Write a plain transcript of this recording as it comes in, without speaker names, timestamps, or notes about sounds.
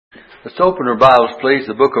Let's open our Bibles, please,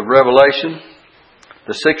 the book of Revelation,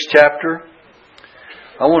 the 6th chapter.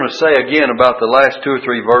 I want to say again about the last 2 or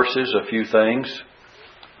 3 verses a few things.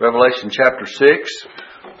 Revelation chapter 6.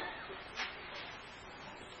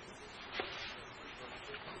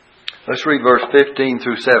 Let's read verse 15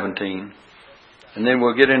 through 17. And then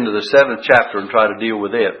we'll get into the 7th chapter and try to deal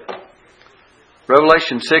with it.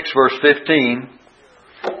 Revelation 6 verse 15.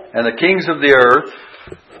 And the kings of the earth,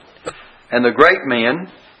 and the great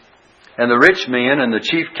men, and the rich men, and the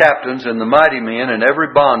chief captains, and the mighty men, and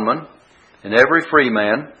every bondman, and every free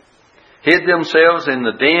man, hid themselves in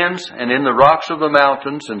the dens and in the rocks of the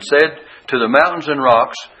mountains, and said to the mountains and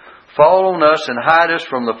rocks, Fall on us, and hide us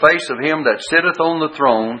from the face of him that sitteth on the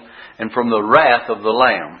throne, and from the wrath of the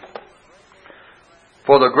Lamb.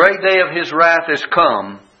 For the great day of his wrath is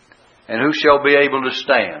come, and who shall be able to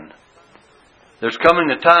stand? There's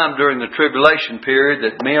coming a time during the tribulation period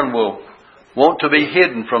that men will want to be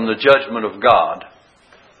hidden from the judgment of God.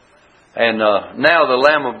 And now the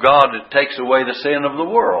Lamb of God takes away the sin of the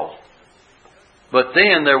world. But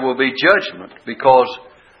then there will be judgment, because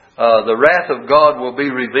the wrath of God will be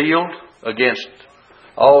revealed against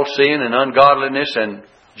all sin and ungodliness, and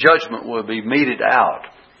judgment will be meted out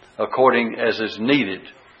according as is needed.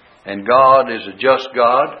 And God is a just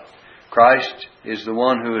God. Christ is the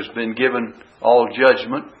one who has been given all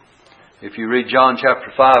judgment. If you read John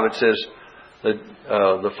chapter 5, it says that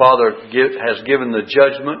the Father has given the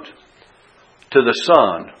judgment to the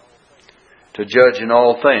Son to judge in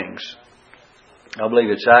all things. I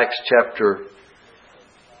believe it's Acts chapter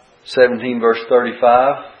 17 verse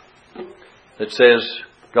 35 that says,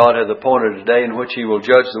 God hath appointed a day in which He will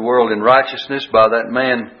judge the world in righteousness by that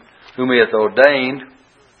man whom He hath ordained,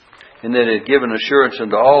 and that He hath given assurance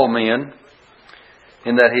unto all men,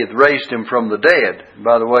 in that He hath raised Him from the dead. And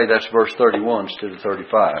by the way, that's verse 31 instead of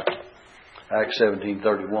 35. Acts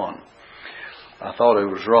 17:31. I thought it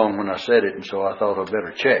was wrong when I said it, and so I thought I'd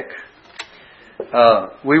better check.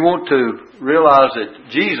 We want to realize that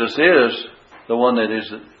Jesus is the one that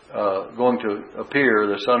is going to appear.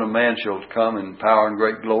 The Son of Man shall come in power and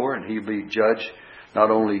great glory, and He'll be judged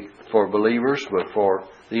not only for believers, but for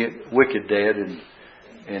the wicked dead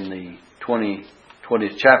in the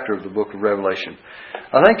 20th chapter of the book of Revelation.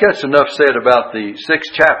 I think that's enough said about the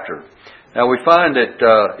 6th chapter. Now we find that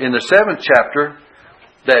in the 7th chapter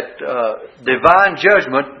that divine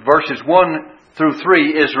judgment, verses 1 through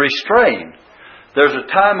 3, is restrained. There's a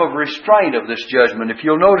time of restraint of this judgment. If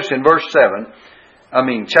you'll notice in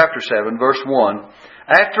chapter 7, verse 1,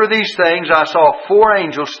 After these things I saw 4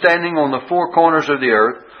 angels standing on the 4 corners of the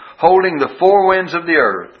earth, holding the 4 winds of the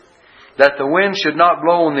earth, that the wind should not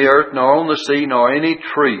blow on the earth, nor on the sea, nor any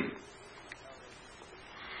tree.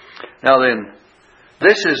 Now then,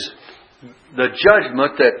 this is the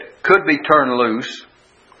judgment that could be turned loose,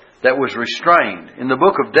 that was restrained. In the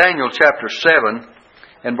book of Daniel chapter 7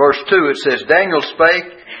 and verse 2 it says, Daniel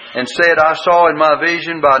spake and said, I saw in my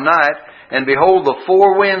vision by night, and behold, the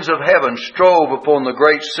 4 winds of heaven strove upon the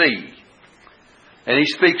great sea. And he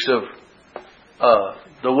speaks of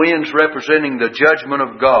the winds representing the judgment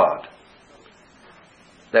of God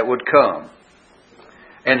that would come.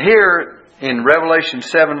 And here in Revelation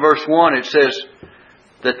 7 verse 1 it says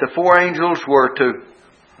that the 4 angels were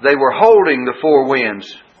holding the 4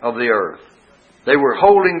 winds of the earth. They were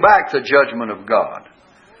holding back the judgment of God,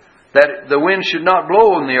 that the wind should not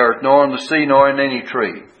blow on the earth, nor on the sea, nor in any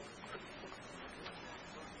tree.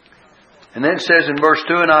 And then it says in verse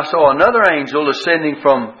 2, And I saw another angel ascending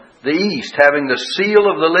from the east, having the seal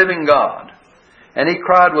of the living God. And he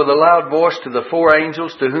cried with a loud voice to the 4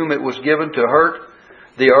 angels to whom it was given to hurt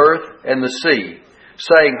the earth and the sea,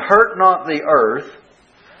 saying, Hurt not the earth,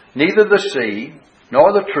 neither the sea,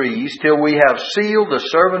 nor the trees, till we have sealed the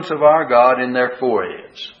servants of our God in their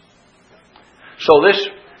foreheads. So this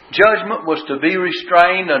judgment was to be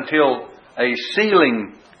restrained until a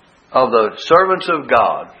sealing of the servants of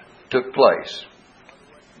God took place.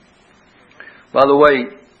 By the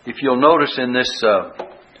way, if you'll notice in this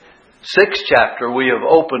 6th chapter, we have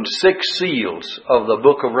opened 6 seals of the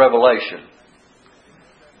book of Revelation.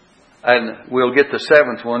 And we'll get the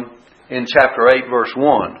 7th one in chapter 8 verse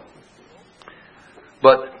 1.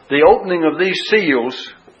 But the opening of these seals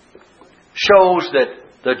shows that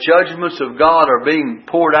the judgments of God are being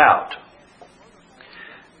poured out.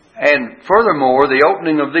 And furthermore, the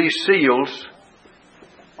opening of these seals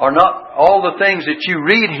are not, all the things that you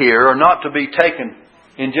read here are not to be taken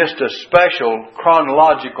in just a special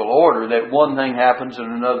chronological order that one thing happens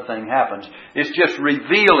and another thing happens. It's just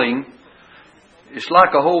revealing. It's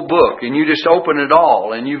like a whole book, and you just open it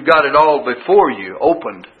all, and you've got it all before you,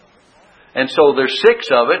 opened. And so there's 6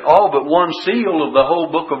 of it. All but one seal of the whole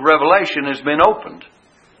book of Revelation has been opened.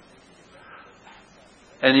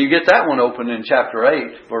 And you get that one open in chapter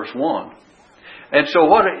 8, verse 1. And so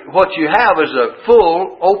what you have is a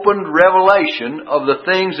full, opened revelation of the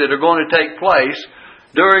things that are going to take place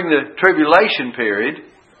during the tribulation period.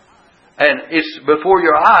 And it's before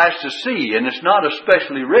your eyes to see. And it's not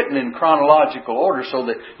especially written in chronological order so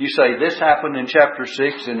that you say this happened in chapter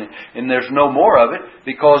 6 and there's no more of it.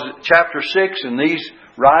 Because chapter 6 and these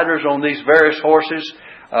riders on these various horses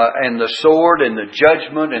and the sword and the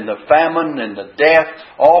judgment and the famine and the death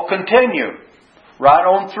all continue right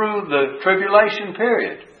on through the tribulation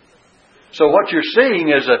period. So what you're seeing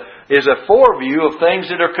is a foreview of things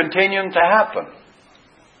that are continuing to happen.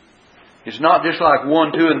 It's not just like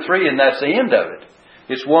 1, 2, and 3 and that's the end of it.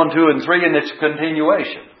 It's 1, 2, and 3 and it's a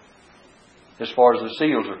continuation as far as the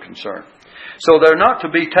seals are concerned. So they're not to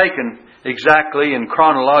be taken exactly in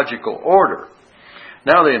chronological order.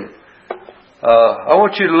 Now then, I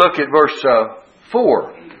want you to look at verse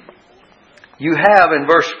 4. You have in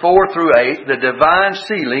verse 4 through 8 the divine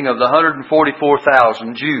sealing of the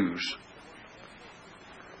 144,000 Jews.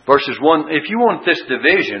 Verses 1, if you want this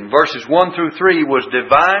division, verses 1 through 3 was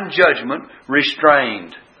divine judgment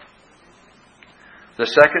restrained. The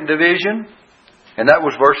second division, and that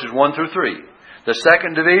was verses 1 through 3. The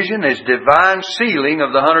second division is divine sealing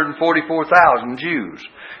of the 144,000 Jews.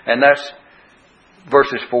 And that's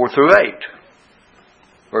verses 4 through 8.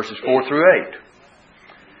 Verses 4 through 8.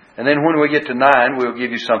 And then when we get to 9, we'll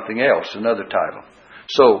give you something else, another title.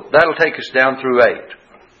 So that'll take us down through 8.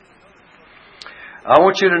 I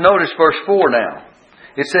want you to notice verse 4 now.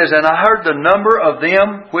 It says, "And I heard the number of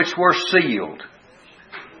them which were sealed.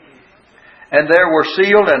 And there were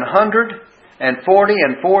sealed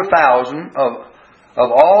 144,000 of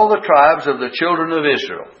all the tribes of the children of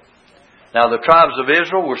Israel." Now the tribes of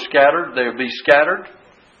Israel were scattered. They'll be scattered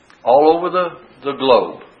all over the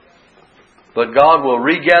globe. But God will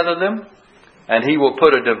regather them, and He will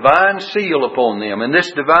put a divine seal upon them. And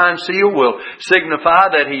this divine seal will signify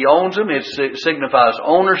that He owns them. It signifies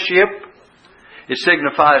ownership. It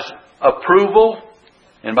signifies approval.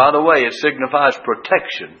 And by the way, it signifies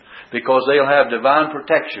protection, because they'll have divine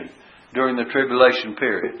protection during the tribulation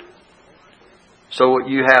period. So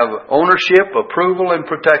you have ownership, approval, and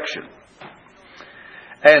protection.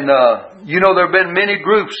 And there have been many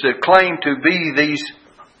groups that claim to be these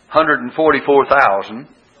 144,000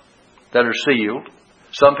 that are sealed.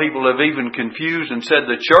 Some people have even confused and said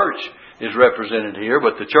the church is represented here,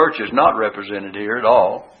 but the church is not represented here at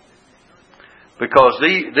all. Because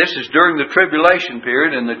this is during the tribulation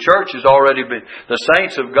period, and the church has already been, the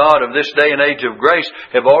saints of God of this day and age of grace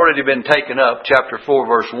have already been taken up, chapter 4,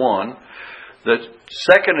 verse 1. The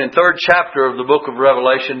second and third chapter of the book of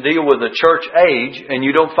Revelation deal with the church age, and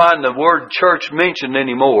you don't find the word church mentioned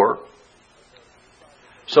anymore.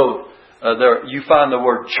 So you find the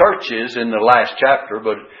word churches in the last chapter,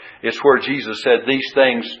 but it's where Jesus said these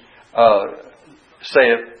things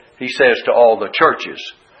He says to all the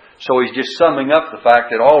churches. So He's just summing up the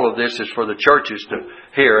fact that all of this is for the churches to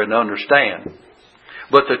hear and understand.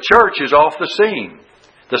 But the church is off the scene.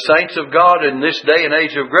 The saints of God in this day and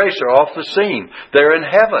age of grace are off the scene. They're in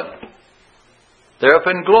heaven. They're up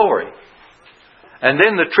in glory. And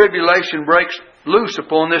then the tribulation breaks loose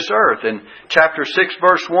upon this earth. In chapter 6,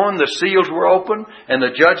 verse 1, the seals were opened and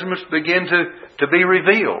the judgments begin to be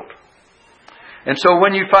revealed. And so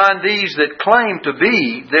when you find these that claim to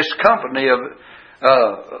be this company of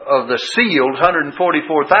the sealed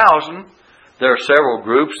 144,000, there are several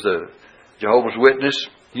groups. The Jehovah's Witness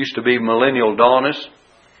used to be Millennial Dawnism.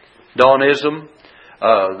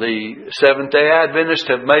 The Seventh-day Adventists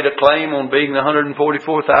have made a claim on being the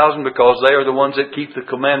 144,000 because they are the ones that keep the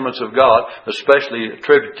commandments of God, especially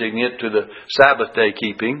attributing it to the Sabbath day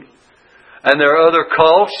keeping. And there are other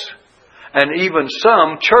cults, and even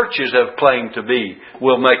some churches have claimed to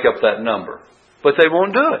will make up that number. But they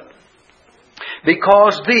won't do it.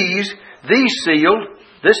 Because this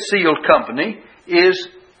sealed company is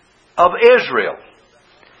of Israel.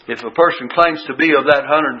 If a person claims to be of that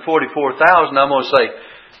 144,000, I'm going to say,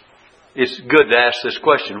 it's good to ask this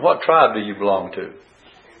question. What tribe do you belong to?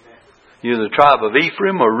 You the tribe of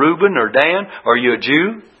Ephraim or Reuben or Dan? Are you a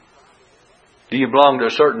Jew? Do you belong to a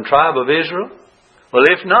certain tribe of Israel? Well,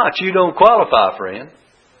 if not, you don't qualify, friend.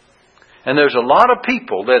 And there's a lot of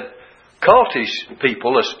people cultish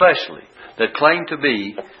people especially, that claim to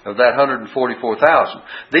be of that 144,000.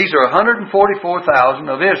 These are 144,000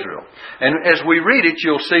 of Israel. And as we read it,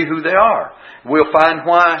 you'll see who they are. We'll find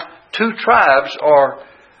why 2 tribes are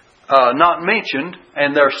not mentioned,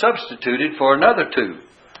 and they're substituted for another 2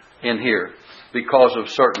 in here. because of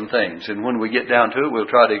certain things. And when we get down to it, we'll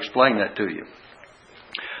try to explain that to you.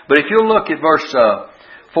 But if you'll look at verse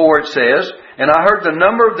 4, it says, "And I heard the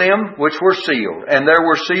number of them which were sealed, and there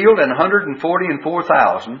were sealed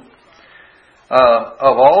 144,000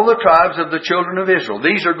 of all the tribes of the children of Israel."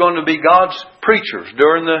 These are going to be God's preachers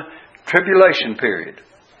during the tribulation period.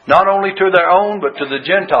 Not only to their own, but to the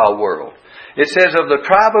Gentile world. It says of the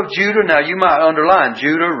tribe of Judah. Now you might underline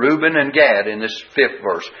Judah, Reuben, and Gad in this 5th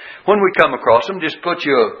verse. When we come across them, just put if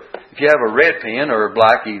you have a red pen or a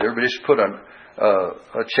black either, but just put a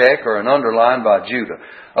check or an underline by Judah.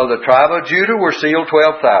 Of the tribe of Judah were sealed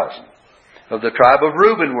 12,000. Of the tribe of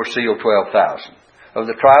Reuben were sealed 12,000. Of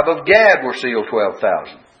the tribe of Gad were sealed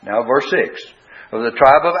 12,000. Now verse 6. Of the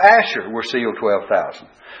tribe of Asher were sealed 12,000.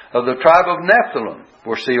 Of the tribe of Nephilim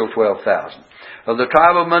were sealed 12,000. Of the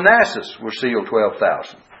tribe of Manasseh were sealed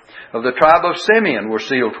 12,000. Of the tribe of Simeon were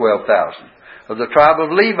sealed 12,000. Of the tribe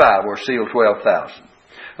of Levi were sealed 12,000.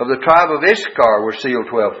 Of the tribe of Issachar were sealed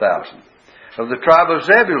 12,000. Of the tribe of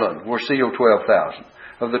Zebulun were sealed 12,000.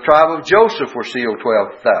 Of the tribe of Joseph were sealed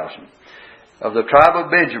 12,000. Of the tribe of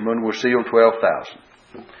Benjamin were sealed 12,000.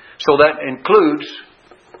 So that includes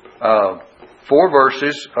 4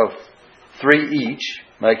 verses of 3 each,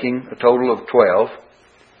 making a total of 12.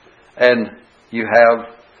 And you have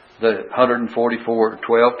the 144,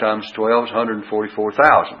 12 times 12 is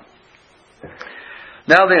 144,000.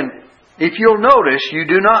 Now then, if you'll notice, you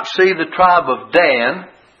do not see the tribe of Dan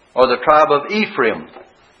or the tribe of Ephraim.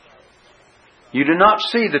 You do not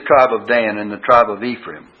see the tribe of Dan and the tribe of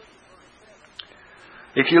Ephraim.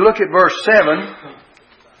 If you look at verse 7,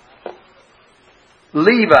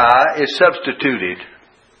 Levi is substituted.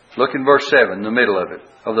 Look in verse 7, the middle of it,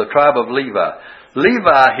 of the tribe of Levi.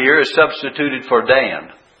 Levi here is substituted for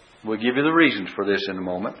Dan. We'll give you the reasons for this in a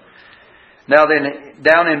moment. Now then,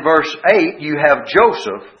 down in verse 8, you have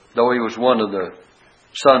Joseph, though he was one of the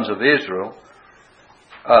sons of Israel.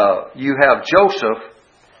 You have Joseph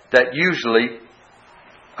that usually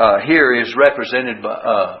here is represented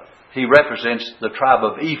by, he represents the tribe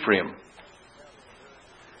of Ephraim.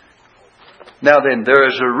 Now then, there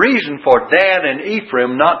is a reason for Dan and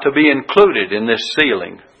Ephraim not to be included in this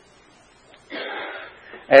sealing.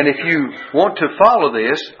 And if you want to follow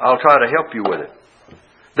this, I'll try to help you with it.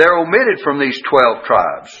 They're omitted from these 12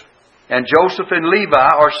 tribes. And Joseph and Levi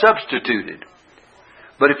are substituted.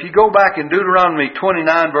 But if you go back in Deuteronomy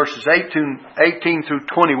 29 verses 18 through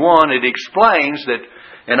 21, it explains that,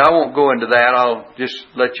 and I won't go into that, I'll just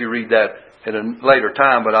let you read that at a later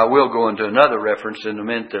time, but I will go into another reference in a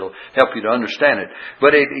minute that'll help you to understand it.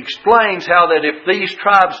 But it explains how that if these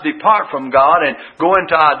tribes depart from God and go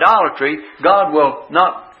into idolatry, God will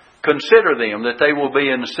not consider them, that they will be,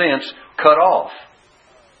 in a sense, cut off.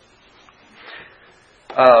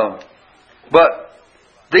 But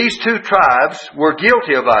these 2 tribes were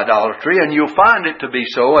guilty of idolatry, and you'll find it to be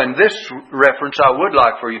so. And this reference I would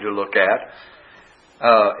like for you to look at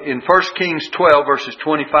in 1 Kings 12, verses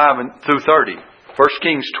 25 through 30. 1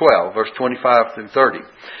 Kings 12, verse 25 through 30.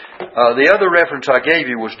 The other reference I gave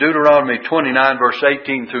you was Deuteronomy 29, verse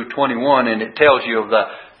 18 through 21, and it tells you of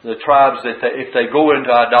the tribes that if they go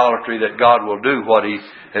into idolatry, that God will do what He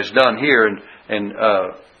has done here and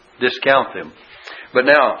discount them. But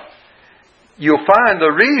now, you'll find the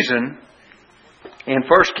reason in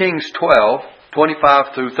 1 Kings 12,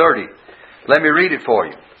 25 through 30. Let me read it for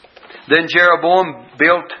you. Then Jeroboam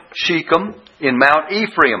built Shechem in Mount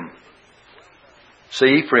Ephraim.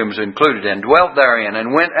 See, Ephraim is included. And dwelt therein,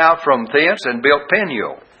 and went out from thence, and built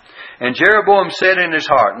Peniel. And Jeroboam said in his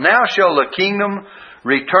heart, Now shall the kingdom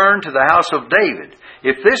return to the house of David.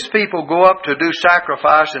 If this people go up to do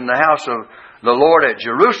sacrifice in the house of the Lord at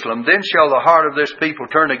Jerusalem, then shall the heart of this people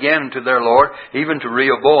turn again to their Lord, even to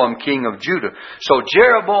Rehoboam, king of Judah. So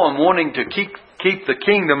Jeroboam, wanting to keep the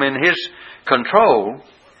kingdom in his control,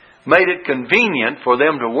 made it convenient for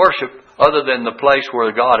them to worship other than the place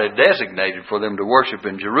where God had designated for them to worship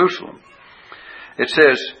in Jerusalem. It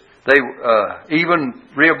says, even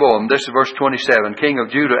Rehoboam, this is verse 27, king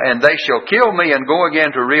of Judah, and they shall kill me and go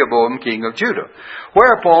again to Rehoboam, king of Judah.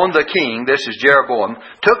 Whereupon the king, this is Jeroboam,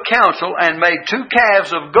 took counsel and made 2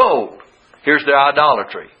 calves of gold. Here's their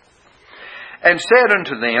idolatry. And said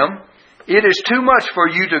unto them, It is too much for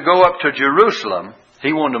you to go up to Jerusalem.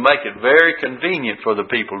 He wanted to make it very convenient for the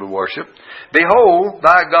people to worship. Behold,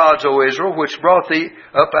 thy gods, O Israel, which brought thee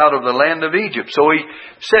up out of the land of Egypt. So he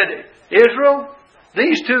said, Israel,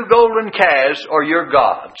 these 2 golden calves are your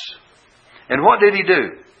gods. And what did he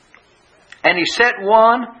do? And he set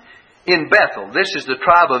one in Bethel. This is the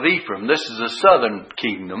tribe of Ephraim. This is the southern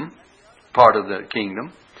kingdom, part of the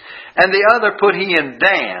kingdom. And the other put he in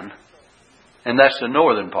Dan. And that's the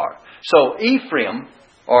northern part. So Ephraim,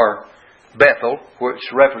 or Bethel, which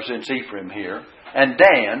represents Ephraim here, and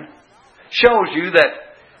Dan, shows you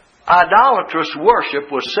that idolatrous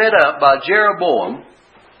worship was set up by Jeroboam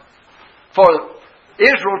for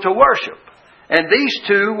Israel to worship. And these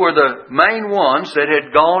two were the main ones that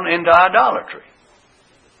had gone into idolatry.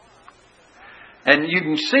 And you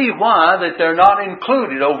can see why that they're not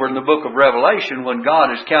included over in the book of Revelation when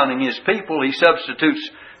God is counting His people. He substitutes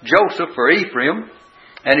Joseph for Ephraim,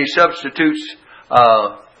 and He substitutes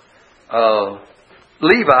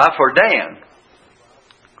Levi for Dan.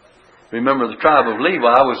 Remember, the tribe of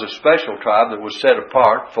Levi was a special tribe that was set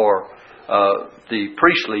apart for the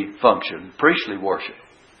priestly function, priestly worship.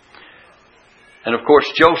 And of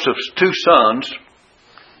course, Joseph's two sons,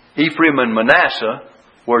 Ephraim and Manasseh,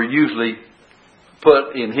 were usually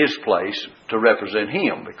put in his place to represent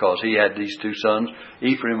him, because he had these two sons,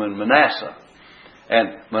 Ephraim and Manasseh.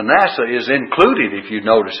 And Manasseh is included, if you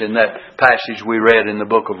notice, in that passage we read in the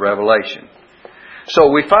book of Revelation.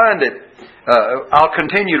 So we find that, I'll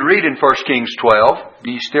continue to read in 1 Kings 12.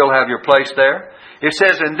 Do you still have your place there? It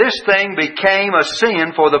says, "And this thing became a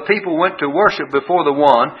sin, for the people went to worship before the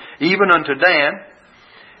one, even unto Dan."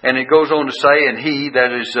 And it goes on to say, "And he,"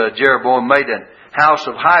 that is Jeroboam, "made an house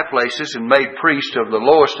of high places, and made priests of the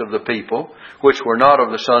lowest of the people, which were not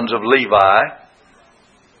of the sons of Levi."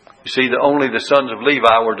 You see, only the sons of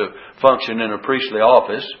Levi were to function in a priestly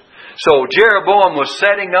office. So Jeroboam was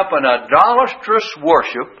setting up an idolatrous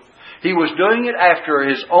worship. He was doing it for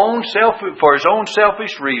his own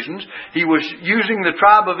selfish reasons. He was using the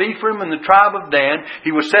tribe of Ephraim and the tribe of Dan.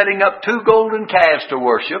 He was setting up two golden calves to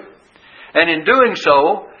worship. And in doing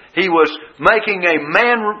so, he was making a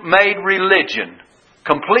man-made religion,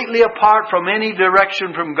 completely apart from any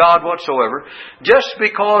direction from God whatsoever, just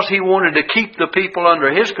because he wanted to keep the people under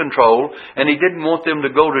his control, and he didn't want them to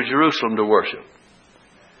go to Jerusalem to worship.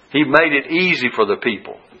 He made it easy for the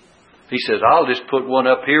people. He says, "I'll just put one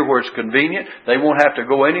up here where it's convenient. They won't have to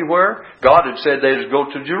go anywhere." God had said they'd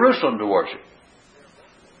go to Jerusalem to worship.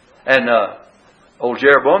 And old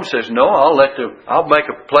Jeroboam says, "No, I'll make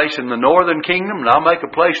a place in the northern kingdom, and I'll make a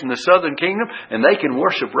place in the southern kingdom, and they can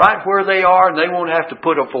worship right where they are, and they won't have to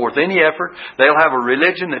put forth any effort. They'll have a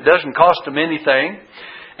religion that doesn't cost them anything."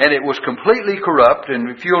 And it was completely corrupt. And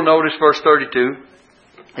if you'll notice verse 32,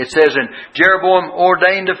 it says, "And Jeroboam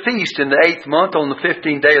ordained a feast in the 8th month, on the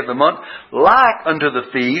 15th day of the month, like unto the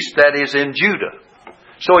feast that is in Judah."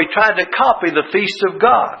 So he tried to copy the feasts of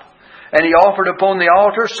God. "And he offered upon the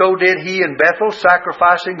altar, so did he in Bethel,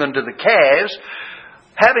 sacrificing unto the calves,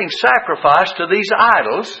 having sacrificed to these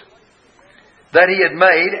idols that he had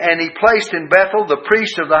made. And he placed in Bethel the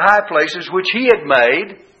priests of the high places which he had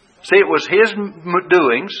made." See, it was his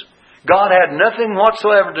doings. God had nothing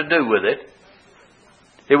whatsoever to do with it.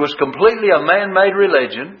 It was completely a man-made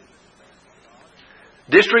religion,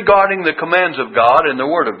 disregarding the commands of God and the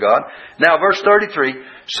Word of God. Now, verse 33,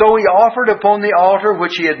 "So he offered upon the altar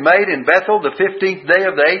which he had made in Bethel the 15th day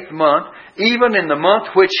of the 8th month, even in the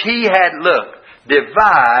month which he had," look,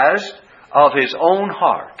 "devised of his own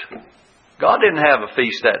heart." God didn't have a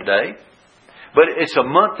feast that day, but it's a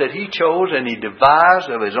month that he chose, and he devised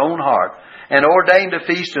of his own heart, "and ordained a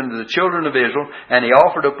feast unto the children of Israel, and he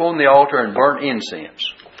offered upon the altar and burnt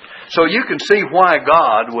incense." So you can see why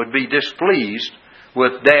God would be displeased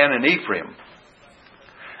with Dan and Ephraim.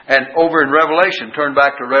 And over in Revelation, turn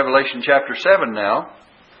back to Revelation chapter 7 now,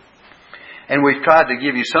 and we've tried to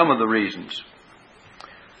give you some of the reasons.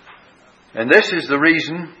 And this is the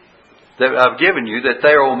reason that I've given you, that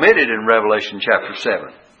they're omitted in Revelation chapter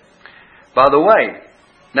 7. By the way,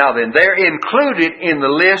 now then, they're included in the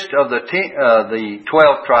list of the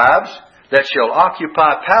 12 tribes that shall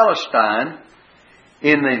occupy Palestine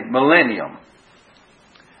in the millennium.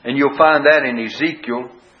 And you'll find that in Ezekiel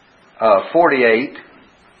 48,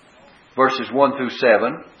 verses 1 through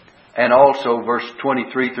 7, and also verse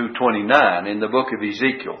 23 through 29 in the book of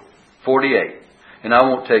Ezekiel 48. And I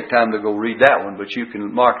won't take time to go read that one, but you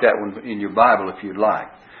can mark that one in your Bible if you'd like.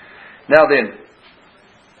 Now then,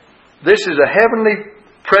 this is a heavenly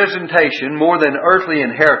presentation more than earthly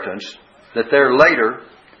inheritance that they're later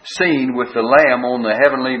seen with the Lamb on the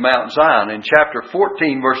heavenly Mount Zion. In chapter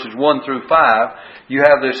 14, verses 1 through 5, you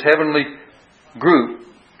have this heavenly group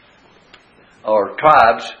or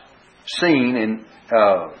tribes seen in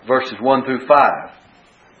verses 1 through 5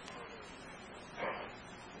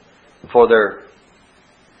 for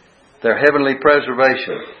their heavenly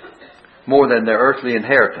preservation more than their earthly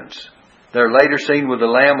inheritance. They're later seen with the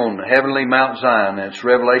Lamb on the heavenly Mount Zion. That's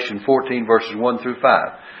Revelation 14, verses 1 through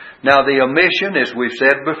 5. Now the omission, as we've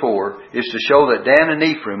said before, is to show that Dan and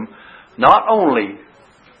Ephraim not only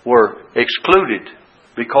were excluded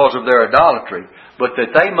because of their idolatry, but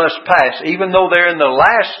that they must pass, even though they're in the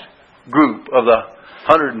last group of the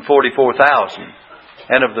 144,000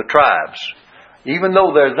 and of the tribes, even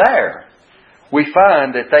though they're there, we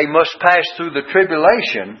find that they must pass through the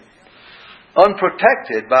tribulation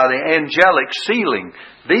unprotected by the angelic sealing.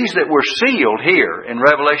 These that were sealed here in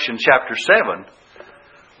Revelation chapter 7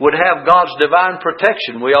 would have God's divine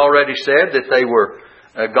protection. We already said that they were,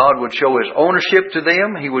 God would show His ownership to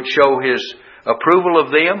them. He would show His approval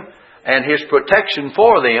of them and His protection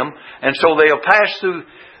for them. And so they'll pass through,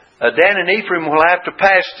 Dan and Ephraim will have to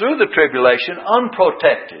pass through the tribulation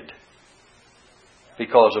unprotected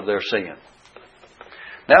because of their sin.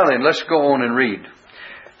 Now then, let's go on and read.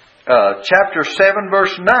 Chapter 7,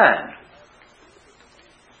 verse 9.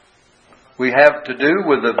 We have to do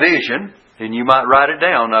with a vision, and you might write it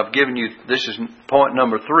down. I've given you, this is point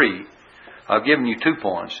number 3. I've given you 2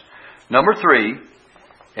 points. Number 3,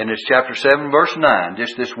 and it's chapter 7, verse 9,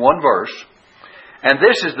 just this one verse. And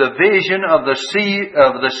this is the vision of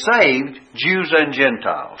the saved Jews and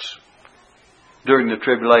Gentiles during the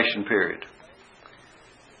tribulation period.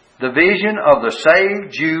 The vision of the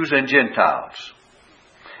saved Jews and Gentiles.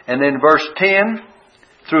 And then verse 10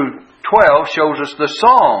 through 12 shows us the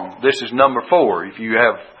song. This is number 4, if you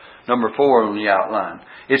have number 4 on the outline.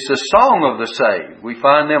 It's the song of the saved. We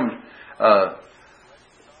find them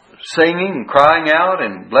singing and crying out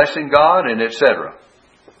and blessing God and etc.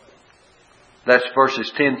 That's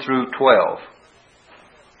verses 10 through 12.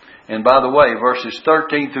 And by the way, verses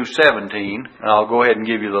 13 through 17, and I'll go ahead and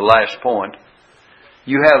give you the last point.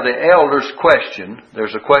 You have the elder's question.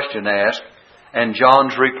 There's a question asked, and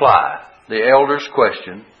John's reply. The elder's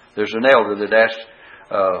question. There's an elder that asks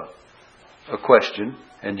a question,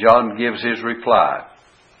 and John gives his reply.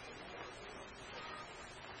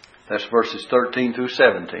 That's verses 13 through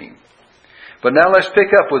 17. But now let's pick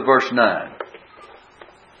up with verse 9.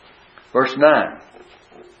 Verse 9.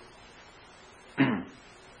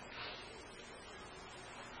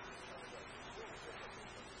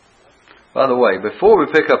 By the way, before we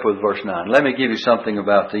pick up with verse 9, let me give you something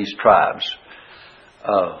about these tribes.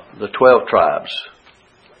 The 12 tribes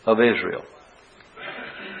of Israel.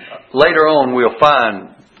 Later on we'll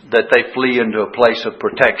find that they flee into a place of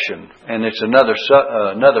protection. And it's another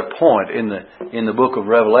point in the book of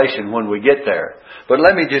Revelation when we get there. But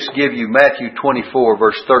let me just give you Matthew 24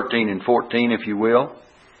 verse 13 and 14 if you will.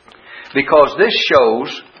 Because this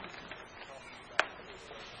shows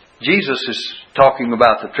Jesus is talking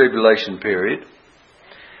about the tribulation period.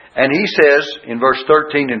 And He says in verse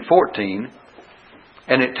 13 and 14,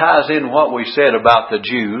 and it ties in what we said about the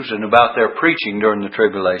Jews and about their preaching during the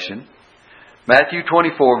tribulation. Matthew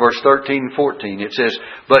 24 verse 13 and 14, it says,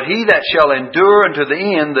 but he that shall endure unto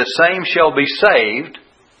the end, the same shall be saved.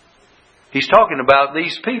 He's talking about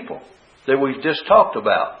these people that we've just talked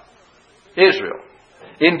about. Israel.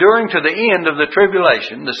 Enduring to the end of the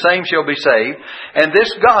tribulation, the same shall be saved. And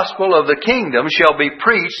this gospel of the kingdom shall be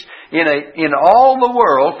preached in all the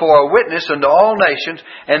world for a witness unto all nations,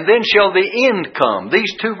 and then shall the end come.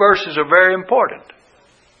 These 2 verses are very important.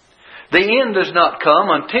 The end does not come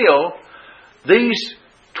until these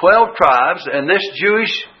 12 tribes and this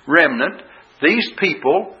Jewish remnant, these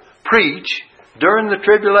people, preach during the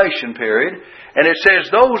tribulation period. And it says,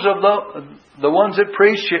 those of the ones that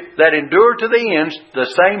preach, that endure to the end, the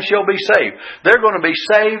same shall be saved. They're going to be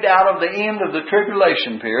saved out of the end of the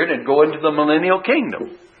tribulation period and go into the millennial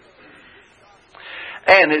kingdom.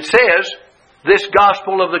 And it says, this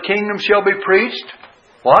gospel of the kingdom shall be preached,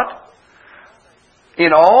 what?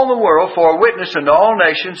 In all the world for a witness unto all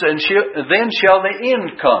nations, and then shall the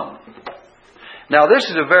end come. Now this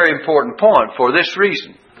is a very important point for this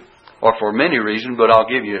reason. Or for many reasons, but I'll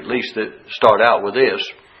give you at least to start out with this.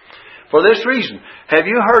 For this reason, have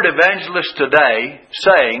you heard evangelists today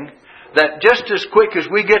saying that just as quick as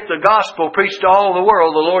we get the gospel preached to all the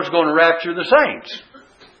world, the Lord's going to rapture the saints?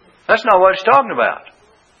 That's not what it's talking about.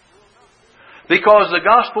 Because the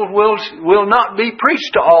gospel will not be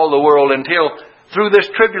preached to all the world until through this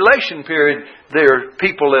tribulation period there are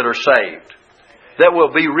people that are saved, that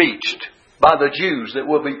will be reached by the Jews, that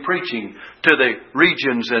will be preaching to the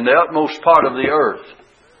regions and the utmost part of the earth.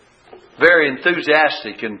 Very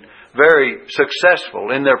enthusiastic and very successful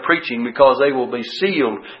in their preaching because they will be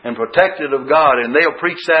sealed and protected of God, and they'll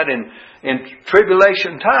preach that in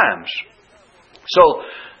tribulation times. So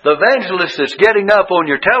the evangelist is getting up on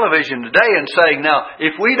your television today and saying, now,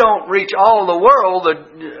 if we don't reach all the world,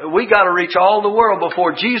 we got to reach all the world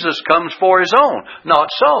before Jesus comes for His own. Not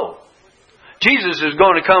so. Jesus is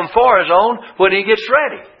going to come for His own when He gets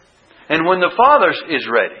ready. And when the Father is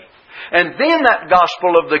ready. And then that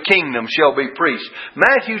gospel of the kingdom shall be preached.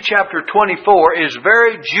 Matthew chapter 24 is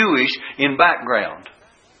very Jewish in background.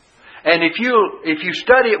 And if you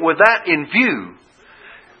study it with that in view,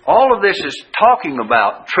 all of this is talking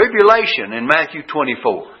about tribulation in Matthew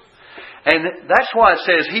 24. And that's why it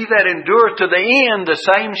says, he that endureth to the end, the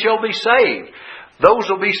same shall be saved. Those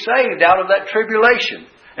will be saved out of that tribulation.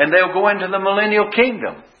 And they'll go into the millennial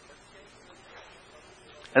kingdom.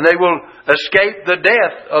 And they will escape the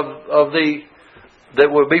death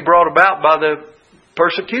that will be brought about by the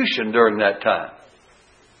persecution during that time.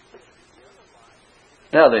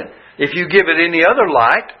 Now then, if you give it any other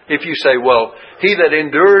light, if you say, well, he that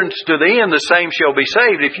endures to the end, the same shall be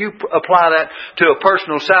saved. If you apply that to a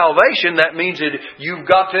personal salvation, that means that you've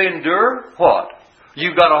got to endure what?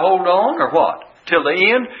 You've got to hold on or what? Till the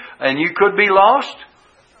end, and you could be lost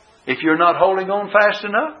if you're not holding on fast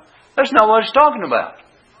enough. That's not what it's talking about.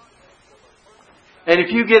 And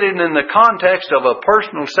if you get it in the context of a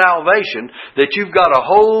personal salvation, that you've got to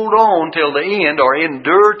hold on till the end or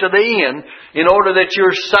endure to the end in order that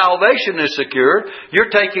your salvation is secured,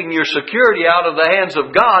 you're taking your security out of the hands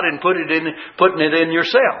of God and putting it in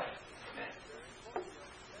yourself.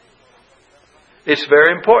 It's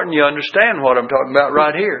very important you understand what I'm talking about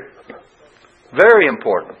right here. Very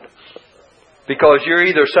important. Because you're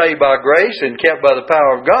either saved by grace and kept by the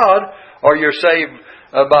power of God, or you're saved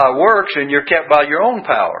by works and you're kept by your own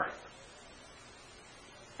power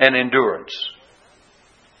and endurance.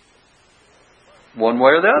 One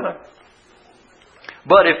way or the other.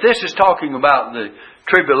 But if this is talking about the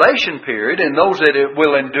tribulation period and those that it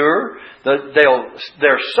will endure,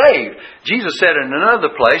 they're saved. Jesus said in another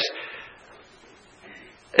place,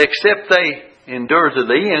 except they endure to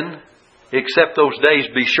the end, except those days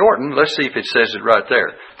be shortened. Let's see if it says it right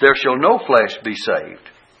there. There shall no flesh be saved.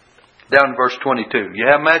 Down in verse 22. You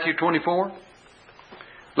have Matthew 24?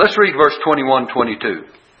 Let's read verse 21, 22.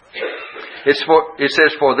 It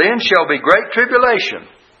says, for then shall be great tribulation.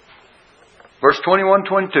 Verse 21,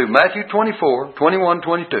 22. Matthew 24, 21,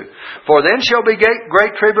 22. For then shall be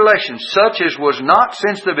great tribulation, such as was not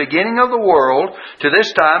since the beginning of the world to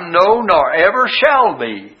this time, no, nor ever shall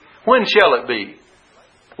be. When shall it be?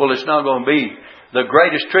 Well, it's not going to be the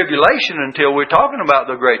greatest tribulation until we're talking about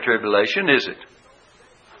the great tribulation, is it?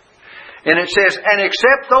 And it says, and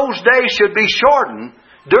except those days should be shortened,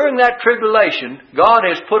 during that tribulation, God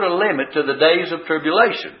has put a limit to the days of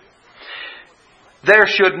tribulation. There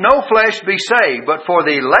should no flesh be saved, but for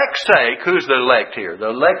the elect's sake, who's the elect here? The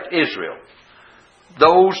elect Israel.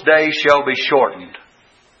 Those days shall be shortened.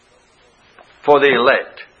 For the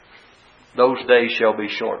elect, those days shall be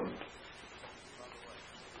shortened.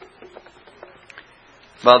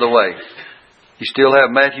 By the way, you still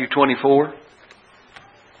have Matthew 24?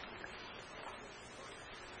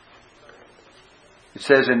 It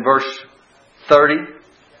says in verse 30,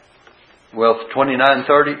 29,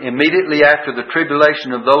 30, immediately after the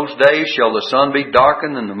tribulation of those days shall the sun be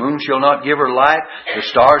darkened, and the moon shall not give her light, the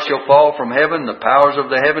stars shall fall from heaven, the powers of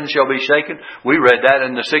the heavens shall be shaken. We read that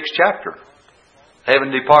in the 6th chapter. Heaven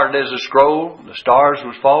departed as a scroll, the stars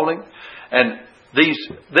was falling, and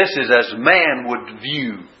this is as man would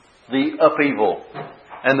view the upheaval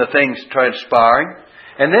and the things transpiring.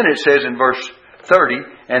 And then it says in verse 30,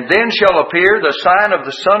 and then shall appear the sign of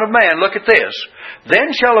the Son of Man. Look at this. Then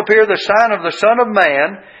shall appear the sign of the Son of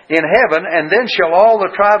Man in heaven, and then shall all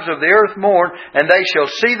the tribes of the earth mourn, and they shall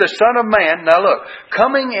see the Son of Man. Now look,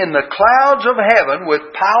 coming in the clouds of heaven with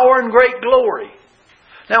power and great glory.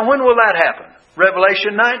 Now when will that happen?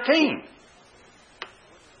 Revelation 19.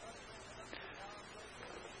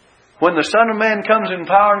 When the Son of Man comes in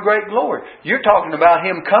power and great glory. You're talking about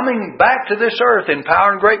Him coming back to this earth in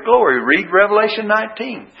power and great glory. Read Revelation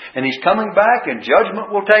 19. And He's coming back and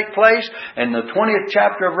judgment will take place. And the 20th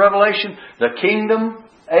chapter of Revelation, the kingdom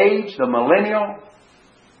age, the millennial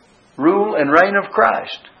rule and reign of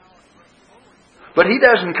Christ. But He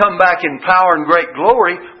doesn't come back in power and great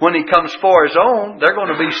glory when He comes for His own. They're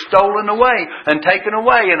going to be stolen away and taken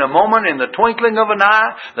away in a moment, in the twinkling of an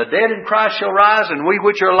eye. The dead in Christ shall rise, and we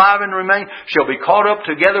which are alive and remain shall be caught up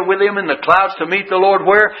together with Him in the clouds to meet the Lord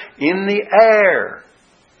where? In the air.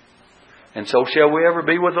 And so shall we ever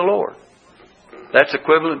be with the Lord. That's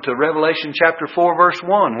equivalent to Revelation chapter 4 verse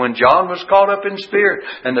 1, when John was caught up in spirit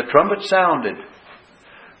and the trumpet sounded.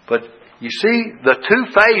 But you see, the two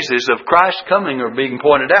phases of Christ's coming are being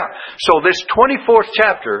pointed out. So this 24th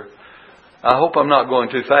chapter, I hope I'm not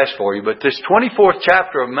going too fast for you, but this 24th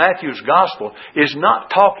chapter of Matthew's Gospel is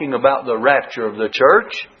not talking about the rapture of the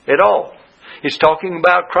church at all. It's talking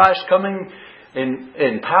about Christ coming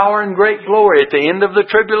in power and great glory at the end of the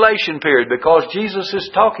tribulation period, because Jesus is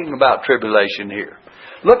talking about tribulation here.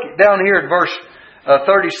 Look down here at verse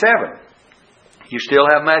 37. You still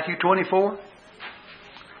have Matthew 24?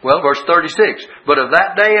 Well, verse 36. But of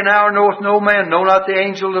that day and hour knoweth no man, no not the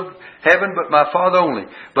angel of heaven, but my Father only.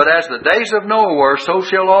 But as the days of Noah were, so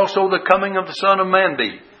shall also the coming of the Son of Man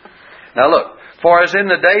be. Now look. For as in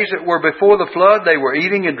the days that were before the flood, they were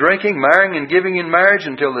eating and drinking, marrying and giving in marriage,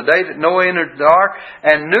 until the day that Noah entered the ark,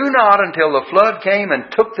 and knew not until the flood came and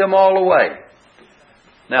took them all away.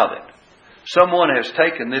 Now then, someone has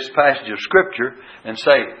taken this passage of Scripture and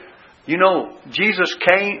say, you know, Jesus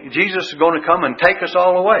is going to come and take us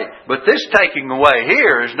all away. But this taking away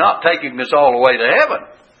here is not taking us all away to heaven.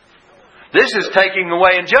 This is taking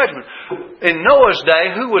away in judgment. In Noah's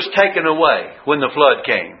day, who was taken away when the flood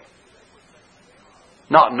came?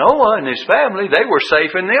 Not Noah and his family. They were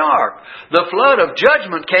safe in the ark. The flood of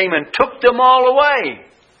judgment came and took them all away.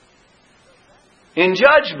 In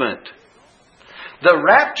judgment. The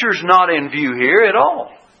rapture's not in view here at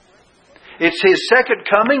all. It's His second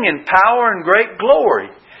coming in power and great glory.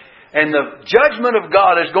 And the judgment of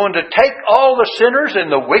God is going to take all the sinners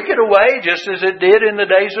and the wicked away, just as it did in the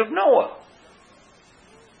days of Noah.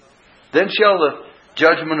 Then shall the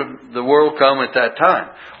judgment of the world come at that time.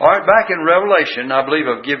 All right, back in Revelation, I believe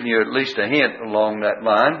I've given you at least a hint along that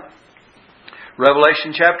line.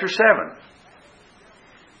 Revelation chapter 7.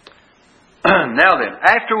 Now then,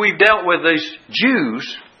 after we've dealt with these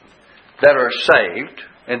Jews that are saved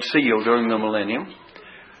and sealed during the millennium,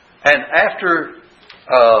 and after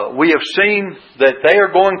we have seen that they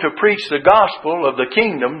are going to preach the gospel of the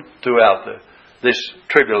kingdom throughout this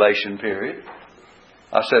tribulation period.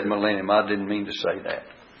 I said millennium. I didn't mean to say that.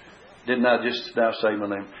 Didn't I just now say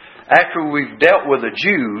millennium? After we've dealt with the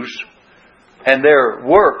Jews and their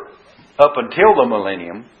work up until the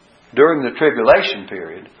millennium, during the tribulation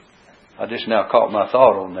period, I just now caught my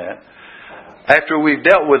thought on that. After we've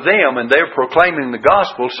dealt with them and they're proclaiming the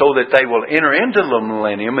gospel so that they will enter into the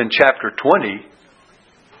millennium in chapter 20,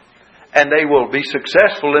 and they will be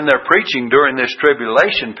successful in their preaching during this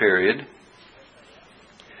tribulation period,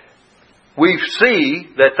 we see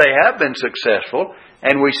that they have been successful,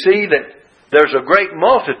 and we see that there's a great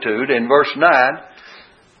multitude in verse 9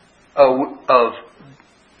 of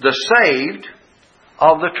the saved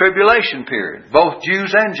of the tribulation period, both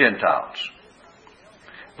Jews and Gentiles.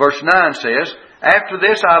 Verse 9 says, After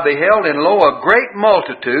this I beheld, and lo, a great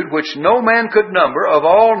multitude, which no man could number, of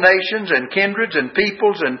all nations and kindreds and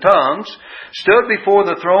peoples and tongues, stood before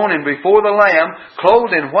the throne and before the Lamb,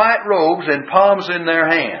 clothed in white robes and palms in their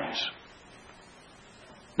hands.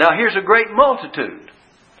 Now here's a great multitude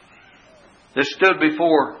that stood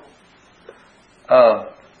before the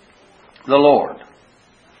Lord.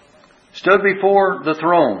 Stood before the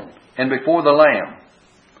throne and before the Lamb,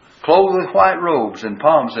 clothed with white robes and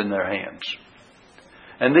palms in their hands.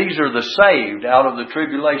 And these are the saved out of the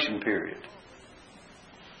tribulation period.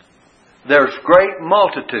 There's great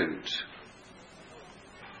multitudes.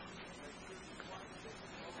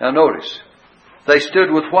 Now notice, they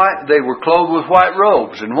were clothed with white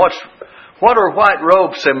robes. And what are white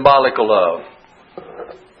robes symbolical of?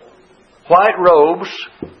 White robes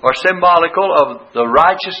are symbolical of the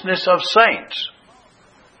righteousness of saints.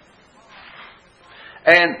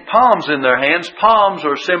 And palms in their hands, palms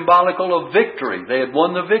are symbolical of victory. They had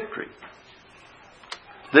won the victory.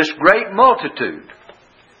 This great multitude.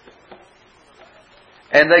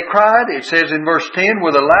 And they cried, it says in verse 10,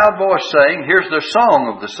 with a loud voice saying, here's the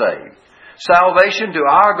song of the saved. Salvation to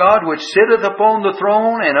our God which sitteth upon the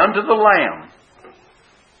throne and unto the Lamb.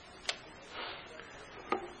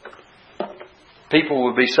 People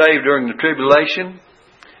will be saved during the tribulation.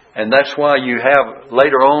 And that's why you have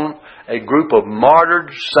later on a group of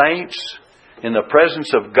martyred saints in the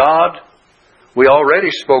presence of God. We already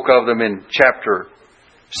spoke of them in chapter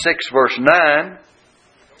 6 verse 9.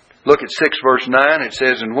 Look at 6 verse 9. It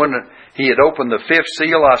says, And when he had opened the fifth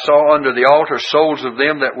seal, I saw under the altar souls of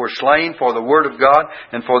them that were slain for the word of God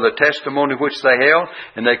and for the testimony which they held.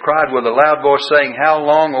 And they cried with a loud voice, saying, How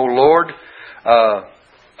long, O Lord,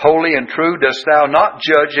 holy and true, dost thou not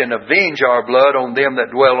judge and avenge our blood on them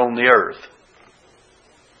that dwell on the earth?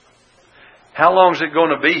 How long is it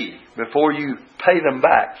going to be before you pay them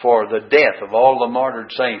back for the death of all the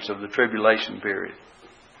martyred saints of the tribulation period?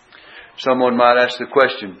 Someone might ask the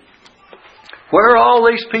question, where are all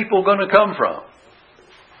these people going to come from?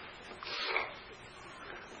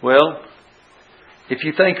 Well, if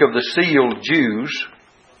you think of the sealed Jews,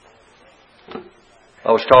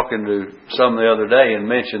 I was talking to some the other day and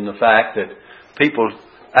mentioned the fact that people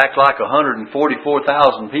act like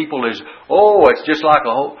 144,000 people is, it's just like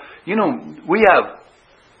You know, we have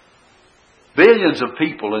billions of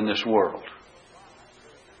people in this world.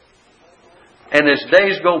 And as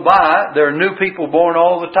days go by, there are new people born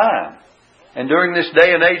all the time. And during this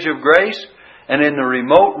day and age of grace, and in the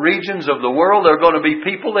remote regions of the world, there are going to be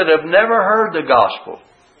people that have never heard the gospel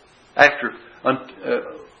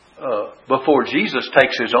before Jesus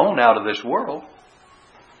takes His own out of this world.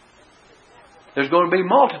 There's going to be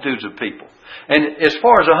multitudes of people. And as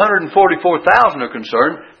far as 144,000 are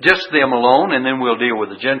concerned, just them alone, and then we'll deal with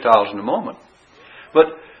the Gentiles in a moment. But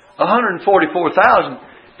 144,000,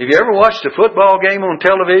 have you ever watched a football game on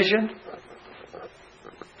television?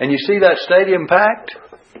 And you see that stadium packed?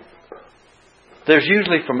 There's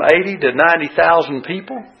usually from 80 to 90,000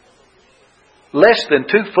 people. Less than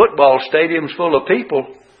 2 football stadiums full of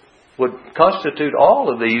people would constitute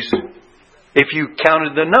all of these if you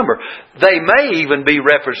counted the number. They may even be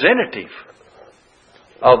representative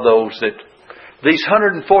of those that... These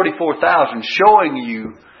 144,000 showing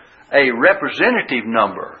you a representative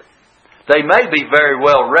number. They may be very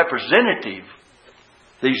well representative,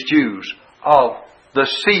 these Jews, of the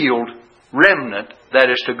sealed remnant that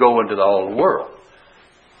is to go into the whole world.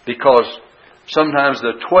 Because sometimes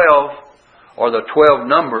the 12 or the 12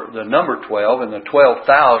 number, the number 12 and the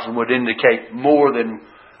 12,000 would indicate more than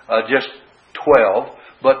just 12,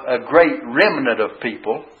 but a great remnant of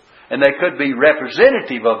people, and they could be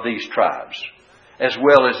representative of these tribes as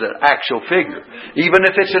well as an actual figure. Even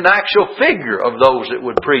if it's an actual figure of those that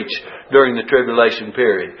would preach during the tribulation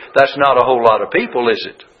period. That's not a whole lot of people, is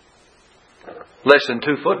it? Less than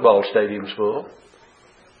 2 football stadiums full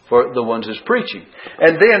for the ones that's preaching.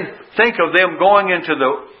 And then think of them going into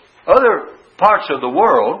the other parts of the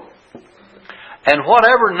world, and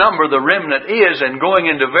whatever number the remnant is, and going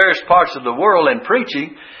into various parts of the world and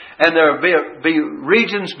preaching, and there will be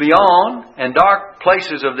regions beyond and dark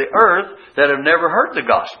places of the earth that have never heard the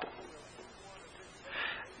gospel.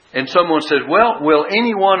 And someone says, well, will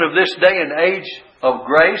anyone of this day and age of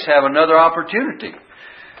grace have another opportunity?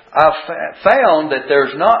 I've found that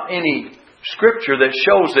there's not any scripture that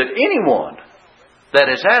shows that anyone that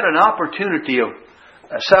has had an opportunity of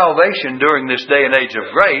salvation during this day and age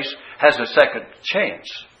of grace has a second chance.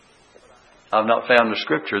 I've not found a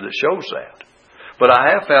scripture that shows that. But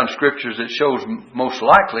I have found scriptures that shows most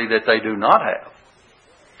likely that they do not have.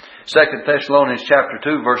 2 Thessalonians chapter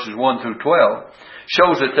 2 verses 1 through 12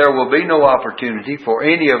 shows that there will be no opportunity for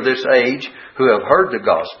any of this age who have heard the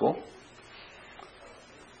gospel.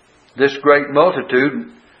 This great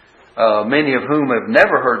multitude, many of whom have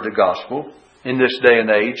never heard the gospel in this day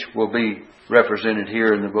and age, will be represented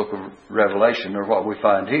here in the book of Revelation, or what we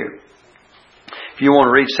find here. If you want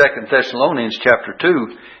to read 2 Thessalonians chapter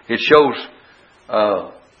 2, it shows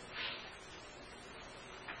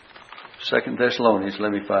 2 Thessalonians,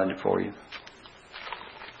 let me find it for you.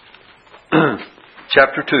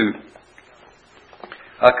 Chapter 2.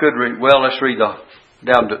 I could read, well, let's read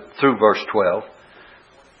through verse 12.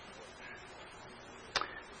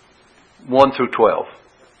 1 through 12.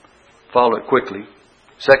 Follow it quickly.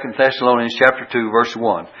 2 Thessalonians chapter 2 verse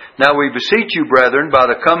 1. Now we beseech you, brethren, by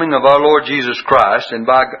the coming of our Lord Jesus Christ, and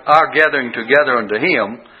by our gathering together unto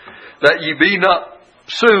Him, that ye be not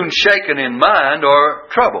soon shaken in mind or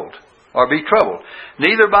be troubled,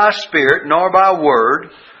 neither by spirit, nor by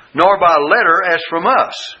word, nor by letter as from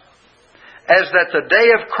us, as that the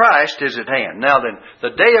day of Christ is at hand. Now then,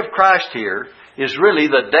 the day of Christ here is really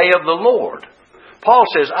the day of the Lord. Paul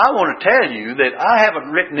says, I want to tell you that I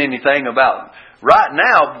haven't written anything about right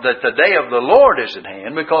now that the day of the Lord is at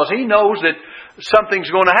hand, because he knows that something's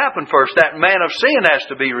going to happen first. That man of sin has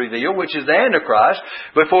to be revealed, which is the Antichrist,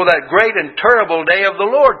 before that great and terrible day of the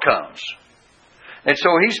Lord comes. And so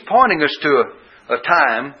he's pointing us to a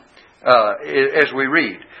time as we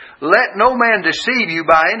read. Let no man deceive you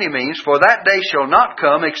by any means, for that day shall not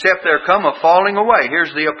come except there come a falling away.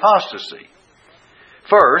 Here's the apostasy.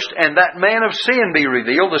 First, and that man of sin be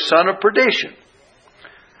revealed, the son of perdition.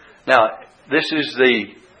 Now, this is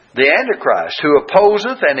the Antichrist, who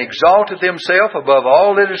opposeth and exalteth himself above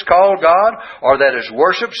all that is called God, or that is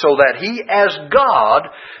worshipped, so that he as God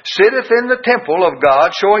sitteth in the temple of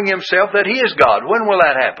God, showing himself that he is God. When will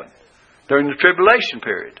that happen? During the tribulation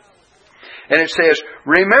period. And it says,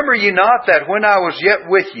 remember ye not that when I was yet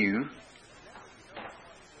with you,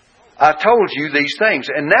 I told you these things,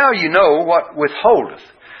 and now you know what withholdeth,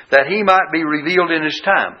 that he might be revealed in his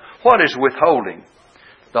time. What is withholding?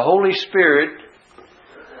 The Holy Spirit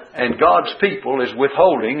and God's people is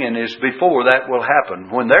withholding, and is before that will happen.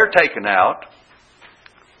 When they're taken out,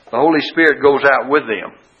 the Holy Spirit goes out with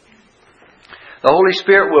them. The Holy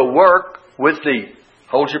Spirit will work with thee.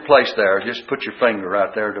 Hold your place there. Just put your finger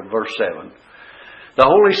right there to verse 7. The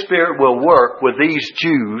Holy Spirit will work with these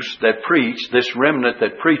Jews that preach, this remnant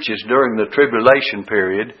that preaches during the tribulation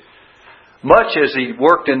period, much as He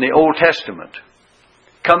worked in the Old Testament,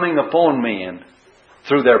 coming upon men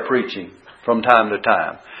through their preaching from time to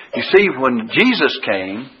time. You see, when Jesus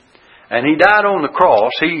came and He died on the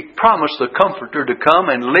cross, He promised the Comforter to come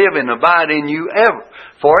and live and abide in you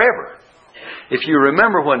forever. If you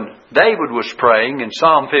remember when David was praying in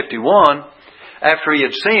Psalm 51, after he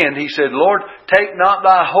had sinned, he said, Lord, take not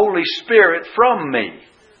Thy Holy Spirit from me.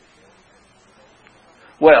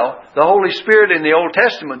 Well, the Holy Spirit in the Old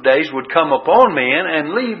Testament days would come upon men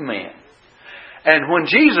and leave men. And when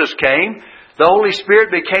Jesus came, the Holy Spirit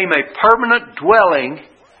became a permanent dwelling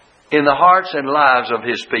in the hearts and lives of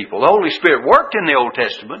His people. The Holy Spirit worked in the Old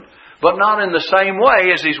Testament, but not in the same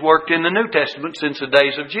way as He's worked in the New Testament since the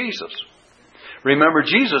days of Jesus. Remember,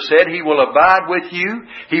 Jesus said He will abide with you,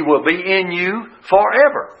 He will be in you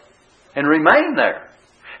forever, and remain there.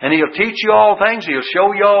 And He'll teach you all things, He'll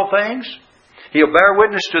show you all things, He'll bear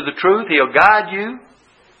witness to the truth, He'll guide you.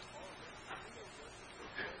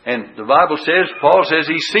 And the Bible says, Paul says,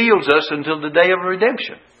 He seals us until the day of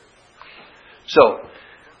redemption. So,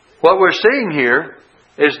 what we're seeing here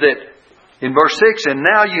is that in verse 6, and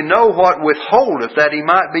now you know what withholdeth, that He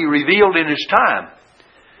might be revealed in His time.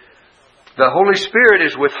 The Holy Spirit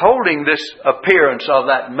is withholding this appearance of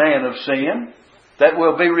that man of sin that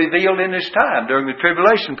will be revealed in His time during the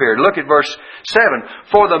tribulation period. Look at verse 7.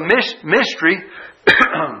 For the mystery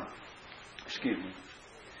excuse me.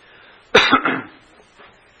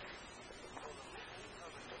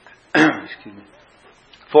 Excuse me.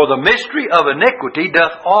 For the mystery of iniquity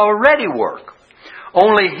doth already work.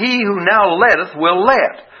 Only he who now letteth will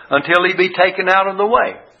let, until he be taken out of the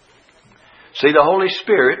way. See, the Holy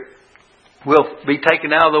Spirit will be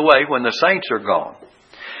taken out of the way when the saints are gone.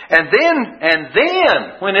 And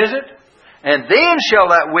then, when is it? And then shall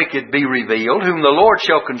that wicked be revealed, whom the Lord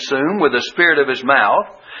shall consume with the spirit of His mouth,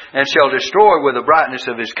 and shall destroy with the brightness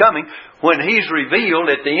of His coming. When He's revealed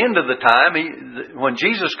at the end of the time, when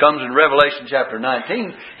Jesus comes in Revelation chapter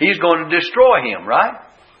 19, He's going to destroy him, right?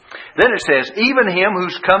 Then it says, even him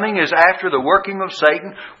whose coming is after the working of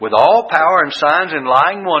Satan, with all power and signs and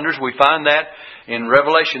lying wonders. We find that in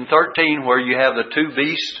Revelation 13, where you have the two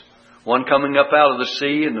beasts, one coming up out of the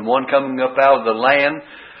sea and the one coming up out of the land.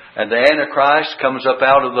 And the Antichrist comes up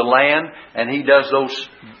out of the land, and he does those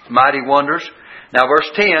mighty wonders. Now verse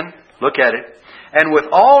 10, look at it. And with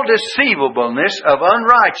all deceivableness of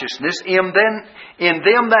unrighteousness in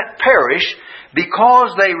them that perish,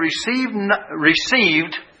 because they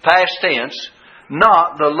received, past tense,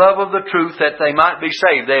 not the love of the truth, that they might be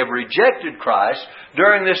saved. They have rejected Christ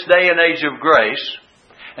during this day and age of grace.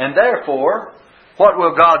 And therefore, what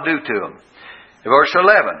will God do to them? Verse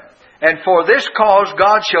 11. And for this cause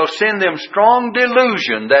God shall send them strong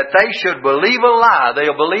delusion, that they should believe a lie.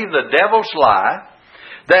 They'll believe the devil's lie,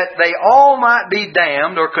 that they all might be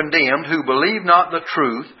damned or condemned, who believe not the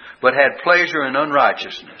truth, but had pleasure in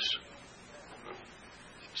unrighteousness.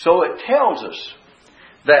 So it tells us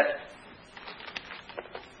that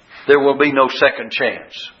there will be no second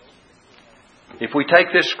chance. If we take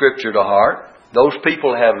this scripture to heart, those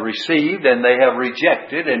people have received and they have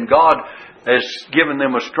rejected, and God has given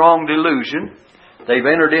them a strong delusion. They've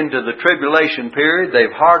entered into the tribulation period.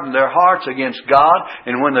 They've hardened their hearts against God.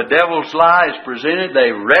 And when the devil's lie is presented, they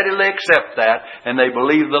readily accept that, and they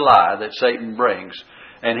believe the lie that Satan brings.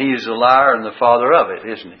 And he is a liar and the father of it,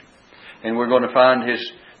 isn't he? And we're going to find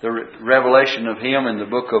the revelation of him in the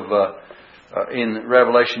book of in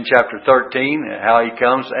Revelation chapter 13, how he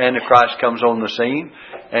comes, Antichrist comes on the scene,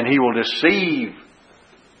 and he will deceive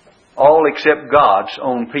all except God's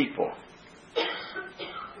own people.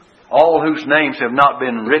 All whose names have not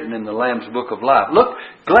been written in the Lamb's book of life. Look,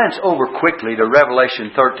 glance over quickly to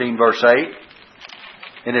Revelation 13 verse 8,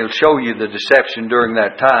 and it'll show you the deception during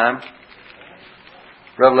that time.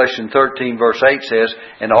 Revelation 13 verse 8 says,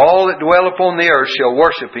 and all that dwell upon the earth shall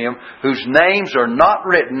worship Him, whose names are not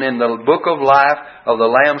written in the book of life of the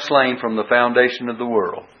Lamb slain from the foundation of the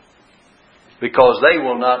world. Because they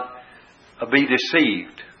will not be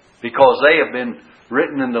deceived, because they have been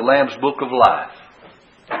written in the Lamb's book of life.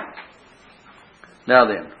 Now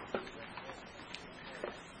then,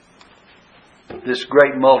 this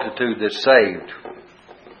great multitude that's saved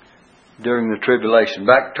during the tribulation.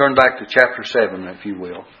 Turn back to chapter 7, if you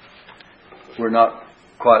will. We're not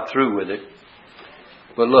quite through with it.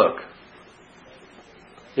 But look,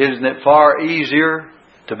 isn't it far easier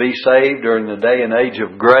to be saved during the day and age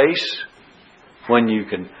of grace, when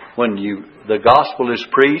the gospel is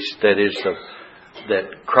preached, that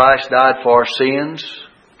Christ died for our sins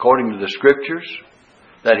according to the Scriptures,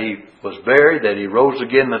 that He was buried, that He rose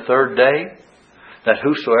again the third day, that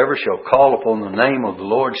whosoever shall call upon the name of the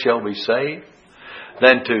Lord shall be saved,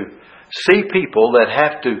 than to see people that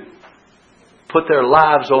have to put their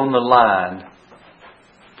lives on the line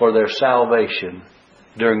for their salvation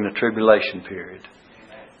during the tribulation period.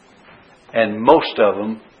 And most of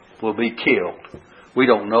them will be killed. We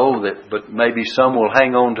don't know that, but maybe some will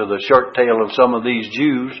hang on to the shirt tail of some of these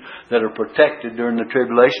Jews that are protected during the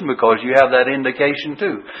tribulation, because you have that indication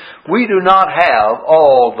too. We do not have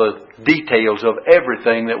all the details of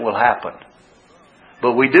everything that will happen.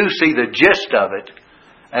 But we do see the gist of it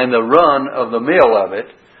and the run of the mill of it,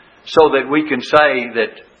 so that we can say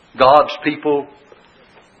that God's people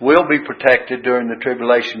will be protected during the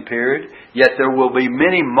tribulation period, yet there will be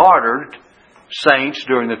many martyred saints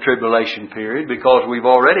during the tribulation period, because we've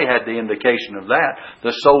already had the indication of that.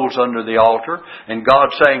 The souls under the altar, and God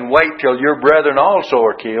saying, wait till your brethren also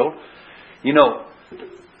are killed. You know,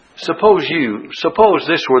 suppose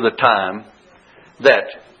this were the time that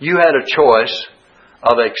you had a choice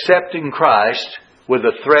of accepting Christ with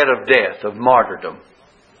the threat of death, of martyrdom.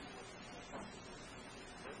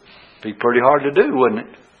 Be pretty hard to do, wouldn't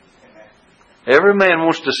it? Every man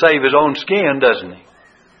wants to save his own skin, doesn't he?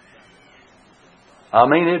 I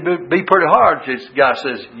mean, it'd be pretty hard if this guy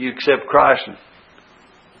says you accept Christ and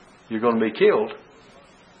you're going to be killed.